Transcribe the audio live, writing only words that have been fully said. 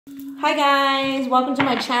Hi guys, welcome to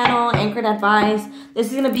my channel, AnchoredAdvice. This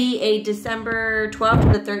is going to be a December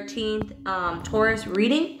 12th to the 13th Taurus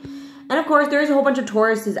reading. And of course, there's a whole bunch of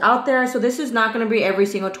Tauruses out there, so this is not going to be every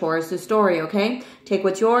single Taurus's story, okay? Take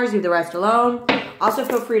what's yours, leave the rest alone. Also,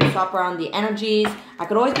 feel free to swap around the energies. I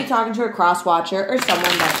could always be talking to a cross-watcher or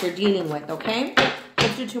someone that you're dealing with, okay?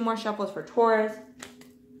 Let's do 2 more shuffles for Taurus.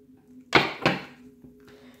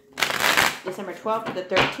 December 12th to the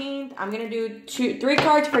 13th. I'm going to do 3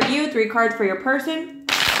 cards for you, 3 cards for your person.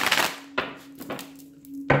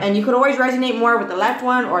 And you could always resonate more with the left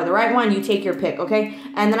one or the right one. You take your pick, okay?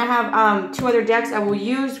 And then I have 2 other decks I will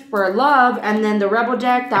use for love. And then the Rebel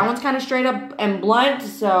deck, that one's kind of straight up and blunt.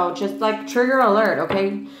 So just like trigger alert,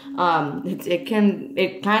 okay? It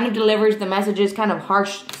kind of delivers the messages kind of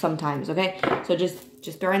harsh sometimes, okay? So just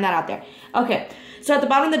throwing that out there. Okay, so at the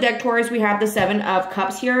bottom of the deck, Taurus, we have the 7 of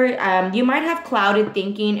Cups here. You might have clouded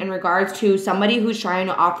thinking in regards to somebody who's trying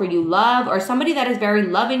to offer you love or somebody that is very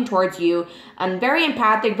loving towards you and very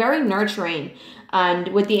empathic, very nurturing. And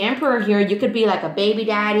with the Emperor here, you could be like a baby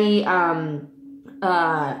daddy.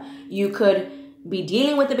 You could be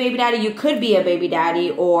dealing with the baby daddy. You could be a baby daddy,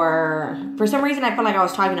 or for some reason, I felt like I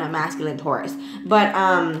was talking to a masculine Taurus. But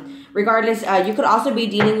regardless, you could also be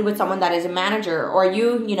dealing with someone that is a manager, or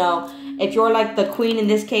you know, if you're like the queen in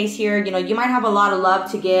this case here, you know, you might have a lot of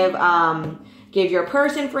love to give your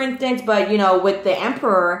person, for instance, but, you know, with the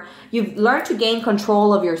Emperor, you've learned to gain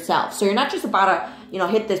control of yourself. So you're not just about to, you know,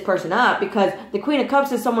 hit this person up, because the Queen of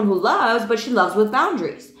Cups is someone who loves, but she loves with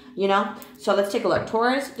boundaries, you know? So let's take a look.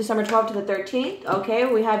 Taurus, December 12th to the 13th. Okay,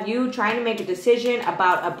 we have you trying to make a decision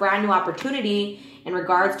about a brand new opportunity in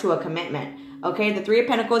regards to a commitment. Okay, the 3 of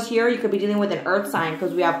Pentacles here, you could be dealing with an earth sign,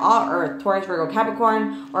 because we have all earth, Taurus, Virgo,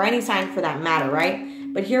 Capricorn, or any sign for that matter,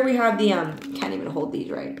 right? But here we have the, can't even hold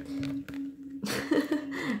these right.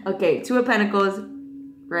 Okay, 2 of Pentacles,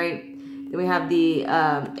 right? Then we have the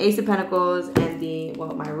Ace of Pentacles and the,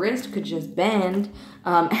 well, my wrist could just bend,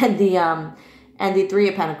 and the 3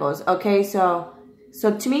 of Pentacles. Okay, so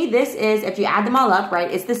to me, this is, if you add them all up,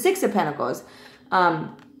 right, it's the 6 of Pentacles,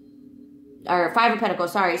 or 5 of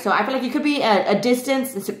Pentacles, sorry. So I feel like you could be a distance,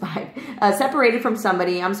 separated from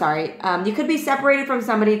somebody, I'm sorry. You could be separated from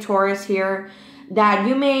somebody, Taurus, here, that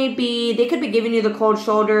you may be, they could be giving you the cold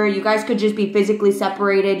shoulder. You guys could just be physically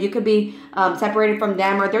separated. You could be separated from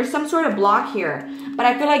them, or there's some sort of block here. But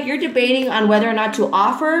I feel like you're debating on whether or not to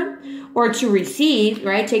offer or to receive,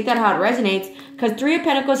 right? Take that how it resonates. Because 3 of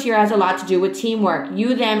Pentacles here has a lot to do with teamwork.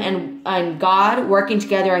 You, them, and God working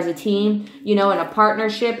together as a team, you know, in a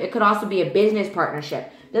partnership. It could also be a business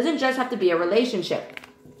partnership. It doesn't just have to be a relationship.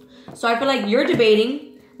 So I feel like you're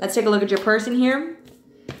debating. Let's take a look at your person here.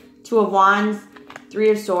 2 of Wands, 3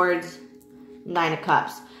 of Swords, 9 of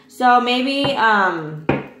Cups. So maybe, I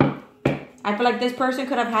feel like this person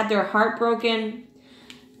could have had their heart broken.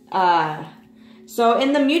 So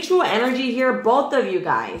in the mutual energy here, both of you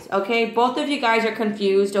guys, okay? Both of you guys are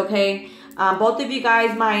confused, okay? Both of you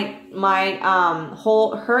guys might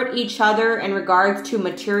hurt each other in regards to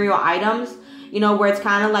material items, you know, where it's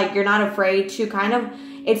kind of like you're not afraid to kind of,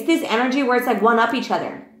 it's this energy where it's like one up each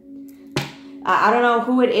other. I don't know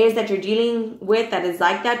who it is that you're dealing with that is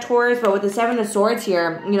like that, Taurus, but with the 7 of Swords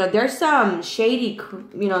here, you know, there's some shady,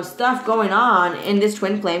 you know, stuff going on in this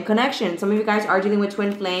twin flame connection. Some of you guys are dealing with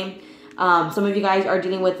twin flame. Some of you guys are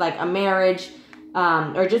dealing with like a marriage,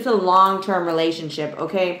 or just a long-term relationship,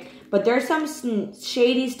 okay? But there's some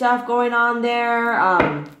shady stuff going on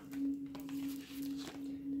there.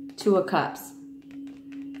 2 of Cups.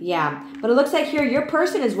 Yeah, but it looks like here your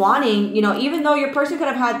person is wanting, you know, even though your person could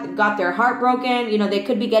have got their heart broken, you know, they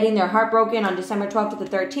could be getting their heart broken on December 12th to the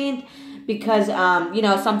 13th because, you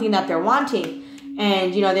know, something that they're wanting.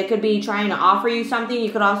 And, you know, they could be trying to offer you something.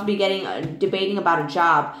 You could also be debating about a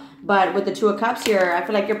job. But with the 2 of Cups here, I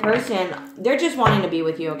feel like your person, they're just wanting to be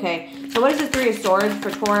with you, okay? So what is this 3 of Swords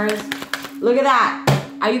for Taurus? Look at that.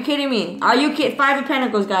 Are you kidding me? Are you kidding? 5 of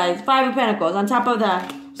Pentacles, guys. 5 of Pentacles on top of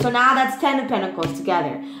that. So now that's 10 of Pentacles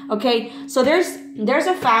together, okay? So there's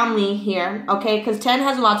a family here, okay? Because 10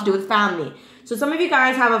 has a lot to do with family. So some of you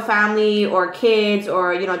guys have a family or kids,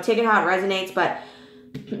 or, you know, take it how it resonates. But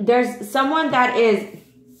there's someone that is,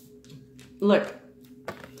 look,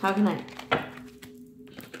 how can I?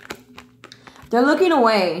 They're looking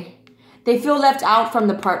away. They feel left out from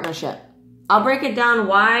the partnership. I'll break it down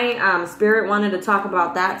why Spirit wanted to talk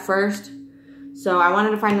about that first. So I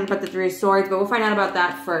wanted to find out about the 3 of Swords, but we'll find out about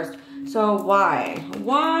that first. So why?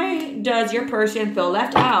 Why does your person feel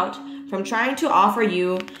left out from trying to offer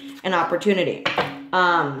you an opportunity?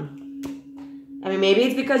 I mean, maybe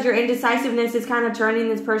it's because your indecisiveness is kind of turning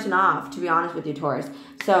this person off, to be honest with you, Taurus.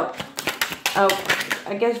 So, oh,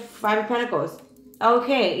 I guess 5 of Pentacles.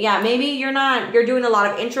 Okay, yeah, maybe you're doing a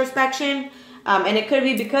lot of introspection. And it could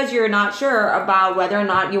be because you're not sure about whether or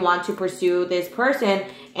not you want to pursue this person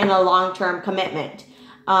in a long-term commitment.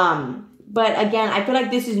 But again, I feel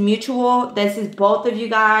like this is mutual. This is both of you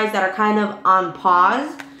guys that are kind of on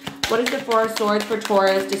pause. What is the 4 of Swords for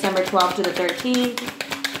Taurus, December 12th to the 13th?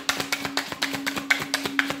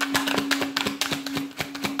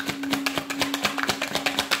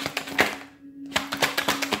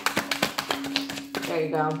 There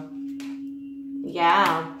you go.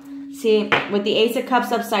 Yeah. See, with the Ace of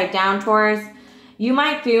Cups upside down, Taurus, you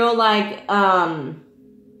might feel like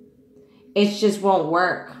it just won't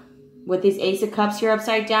work. With this Ace of Cups here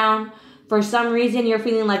upside down, for some reason you're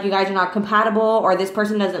feeling like you guys are not compatible, or this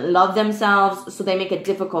person doesn't love themselves, so they make it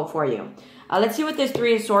difficult for you. Let's see what this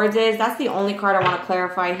 3 of Swords is. That's the only card I want to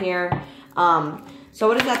clarify here. So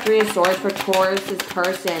what is that 3 of Swords for Taurus's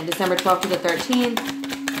person, December 12th to the 13th?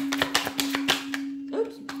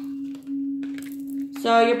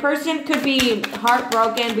 So your person could be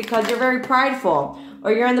heartbroken because you're very prideful,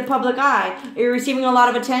 or you're in the public eye, or you're receiving a lot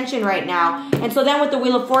of attention right now. And so then with the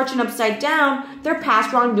Wheel of Fortune upside down, their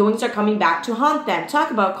past wrongdoings are coming back to haunt them. Talk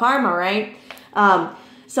about karma, right?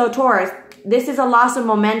 So Taurus, this is a loss of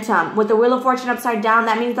momentum. With the Wheel of Fortune upside down,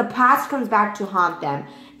 that means the past comes back to haunt them.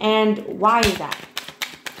 And why is that?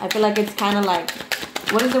 I feel like it's kind of like,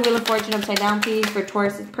 what is the Wheel of Fortune upside down, please, for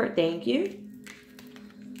Taurus's Thank you.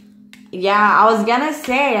 Yeah, I was gonna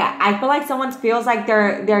say, I feel like someone feels like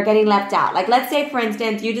they're getting left out. Like, let's say, for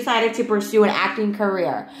instance, you decided to pursue an acting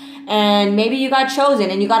career, and maybe you got chosen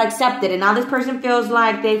and you got accepted, and now this person feels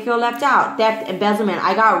like they feel left out. Theft, embezzlement,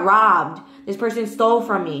 I got robbed. This person stole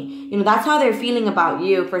from me. You know, that's how they're feeling about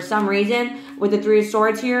you for some reason. With the 3 of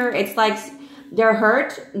Swords here, it's like they're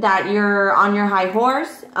hurt that you're on your high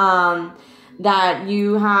horse, that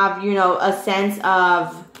you have, you know, a sense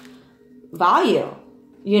of value.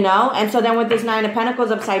 You know, and so then with this 9 of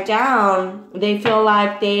Pentacles upside down, they feel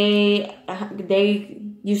like you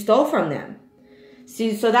stole from them.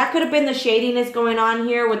 See, so that could have been the shadiness going on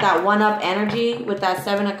here with that 1-up energy, with that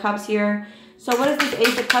 7 of Cups here. So what is this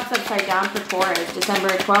Ace of Cups upside down for Taurus, December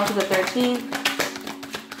 12th to the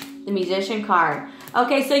 13th? The Musician card.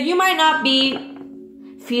 Okay, so you might not be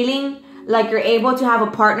feeling like you're able to have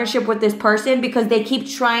a partnership with this person because they keep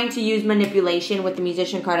trying to use manipulation with the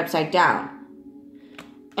Musician card upside down.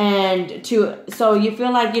 And so you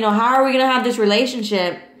feel like, you know, how are we going to have this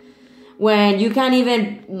relationship when you can't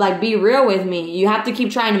even, like, be real with me? You have to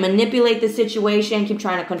keep trying to manipulate the situation, keep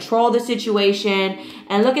trying to control the situation.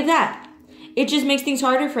 And look at that. It just makes things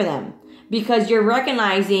harder for them because you're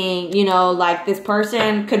recognizing, you know, like this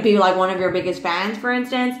person could be like one of your biggest fans, for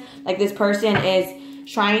instance. Like this person is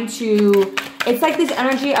trying to, it's like this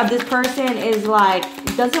energy of this person is like,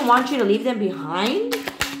 doesn't want you to leave them behind.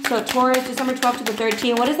 So Taurus, December 12th to the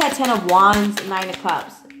 13th. What is that 10 of Wands, 9 of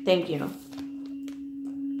Cups? Thank you.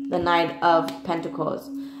 The 9 of Pentacles.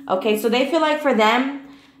 Okay, so they feel like for them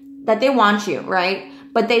that they want you, right?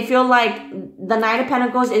 But they feel like the 9 of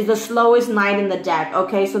Pentacles is the slowest knight in the deck,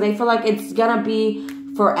 okay? So they feel like it's gonna be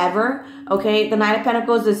forever, okay? The 9 of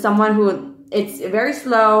Pentacles is someone who, it's very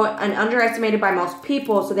slow and underestimated by most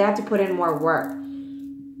people, so they have to put in more work.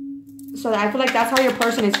 So I feel like that's how your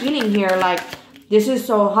person is feeling here, like, this is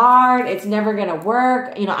so hard, it's never gonna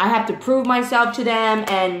work, you know, I have to prove myself to them.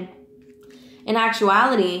 And in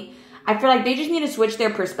actuality, I feel like they just need to switch their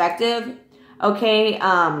perspective, okay?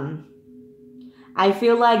 I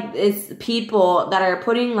feel like it's people that are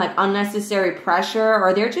putting like unnecessary pressure,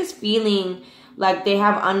 or they're just feeling like they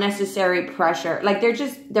have unnecessary pressure. Like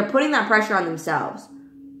they're putting that pressure on themselves,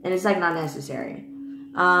 and it's like not necessary.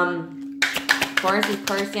 Taurus's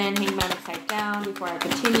person, Hangman upside down before I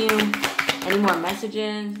continue. Any more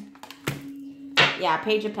messages? Yeah,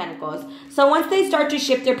 Page of Pentacles. So once they start to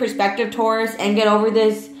shift their perspective, Taurus, and get over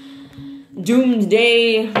this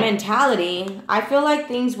doomsday mentality, I feel like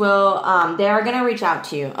things will, they are going to reach out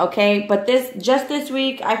to you, okay? But just this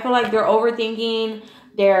week, I feel like they're overthinking.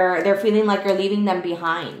 They're feeling like you're leaving them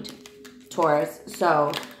behind, Taurus.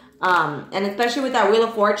 So, and especially with that Wheel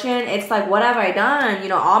of Fortune, it's like, what have I done? You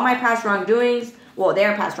know, all my past wrongdoings, well,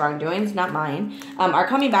 their past wrongdoings, not mine, are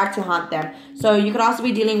coming back to haunt them. So you could also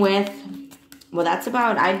be dealing with, well, that's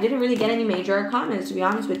about, I didn't really get any major comments, to be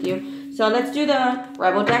honest with you. So let's do the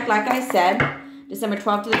Rebel deck, like I said, December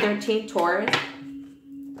 12th to the 13th, Taurus.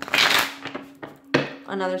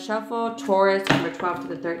 Another shuffle, Taurus, December 12th to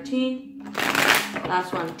the 13th.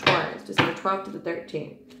 Last one, Taurus, December 12th to the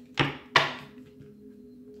 13th.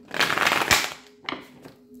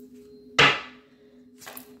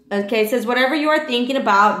 Okay, it says, whatever you are thinking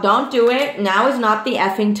about, don't do it. Now is not the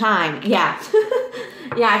effing time. Yeah.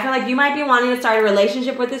 Yeah, I feel like you might be wanting to start a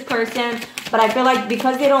relationship with this person, but I feel like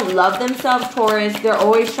because they don't love themselves, Taurus, they're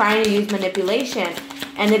always trying to use manipulation.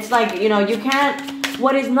 And it's like, you know, you can't,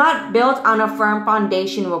 what is not built on a firm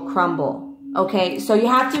foundation will crumble. Okay, so you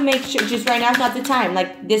have to make sure, just right now is not the time.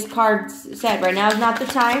 Like this card said, right now is not the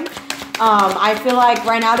time. I feel like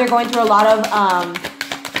right now they're going through a lot of,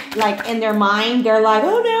 like in their mind, they're like,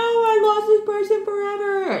 oh no, I lost this person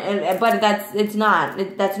forever. But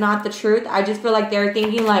that's not the truth. I just feel like they're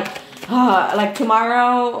thinking like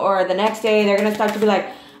tomorrow or the next day, they're going to start to be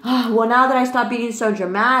like, oh, well, now that I stopped being so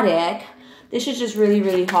dramatic, this is just really,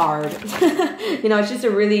 really hard. You know, it's just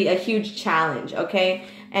a huge challenge, okay?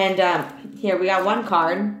 And here we got one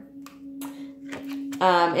card.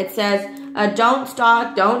 It says, don't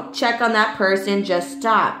stalk, don't check on that person, just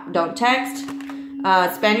stop. Don't text.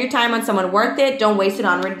 Spend your time on someone worth it. Don't waste it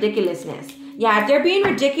on ridiculousness. Yeah, if they're being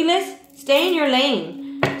ridiculous, stay in your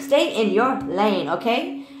lane. Stay in your lane,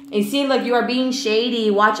 okay? It seems like you are being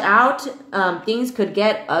shady. Watch out. Things could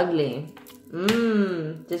get ugly.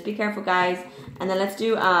 Just be careful, guys. And then let's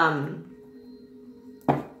do,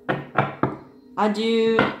 I'll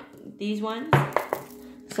do these ones.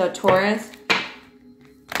 So Taurus.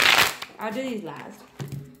 I'll do these last.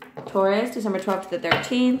 Taurus, December 12th to the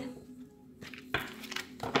 13th.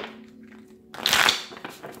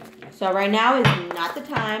 So right now is not the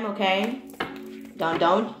time, okay?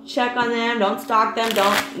 Don't check on them. Don't stalk them.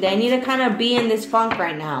 They need to kind of be in this funk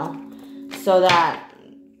right now. So that,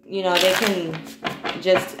 you know, they can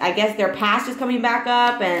just, I guess their past is coming back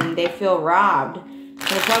up and they feel robbed.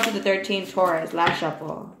 So the 12th to the 13th, Taurus, last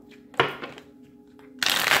shuffle.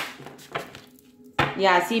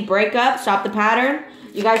 Yeah, see, break up, stop the pattern.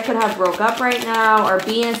 You guys could have broke up right now or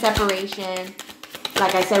be in separation.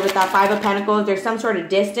 Like I said, with that Five of Pentacles, there's some sort of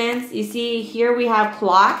distance. You see, here we have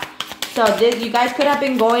clock. So this, you guys could have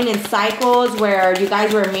been going in cycles where you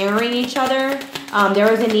guys were mirroring each other. There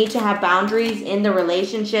was a need to have boundaries in the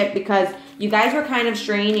relationship because you guys were kind of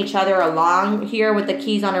stringing each other along here with the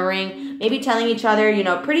keys on a ring. Maybe telling each other, you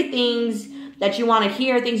know, pretty things that you want to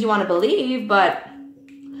hear, things you want to believe, but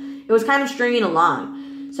it was kind of stringing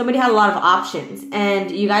along. Somebody had a lot of options. And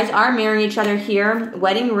you guys are marrying each other here.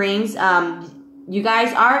 Wedding rings. You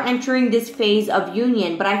guys are entering this phase of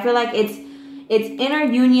union. But I feel like it's inner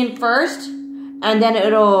union first. And then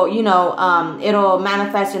it'll, you know, it'll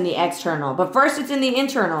manifest in the external. But first it's in the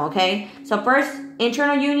internal, okay? So first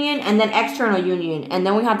internal union and then external union. And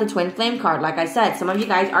then we have the twin flame card. Like I said, some of you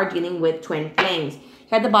guys are dealing with twin flames.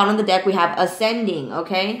 Here at the bottom of the deck, we have ascending,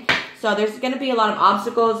 okay? So there's going to be a lot of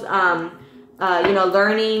obstacles, you know,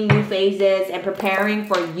 learning new phases and preparing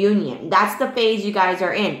for union. That's the phase you guys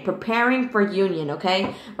are in, preparing for union,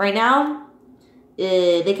 okay? Right now,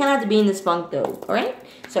 they kind of have to be in this funk though, all right?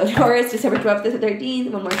 So Taurus, December 12th to the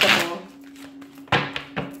 13th, one more shuffle.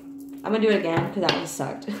 I'm going to do it again because that one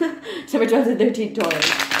sucked. December 12th to the 13th, Taurus.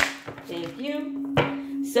 Thank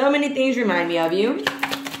you. So many things remind me of you.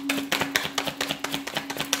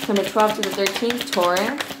 December 12th to the 13th,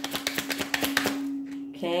 Taurus.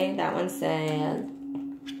 Okay, that one says,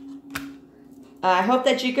 I hope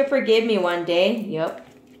that you could forgive me one day. Yep.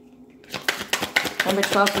 Number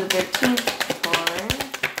 12 to the 13th.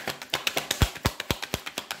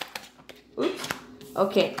 Oops.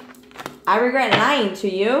 Okay. I regret lying to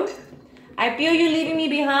you. I feel you leaving me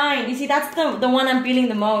behind. You see, that's the one I'm feeling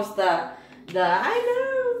the most. I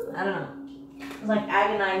don't know. It's like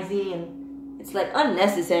agonizing and it's like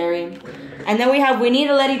unnecessary. And then we need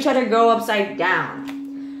to let each other go upside down.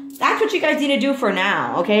 That's what you guys need to do for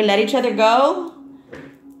now, okay? Let each other go,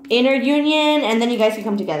 inner union, and then you guys can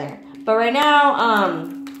come together. But right now,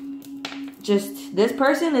 just this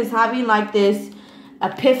person is having like this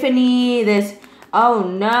epiphany, this, oh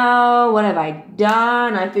no, what have I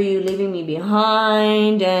done? I feel you leaving me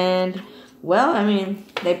behind. And, well, I mean,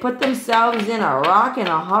 they put themselves in a rock and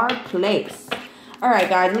a hard place. All right,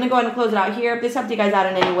 guys, I'm going to go ahead and close it out here. If this helped you guys out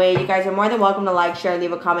in any way, you guys are more than welcome to like, share,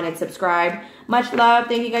 leave a comment, and subscribe. Much love.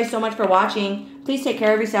 Thank you guys so much for watching. Please take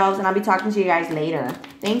care of yourselves, and I'll be talking to you guys later.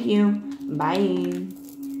 Thank you. Bye.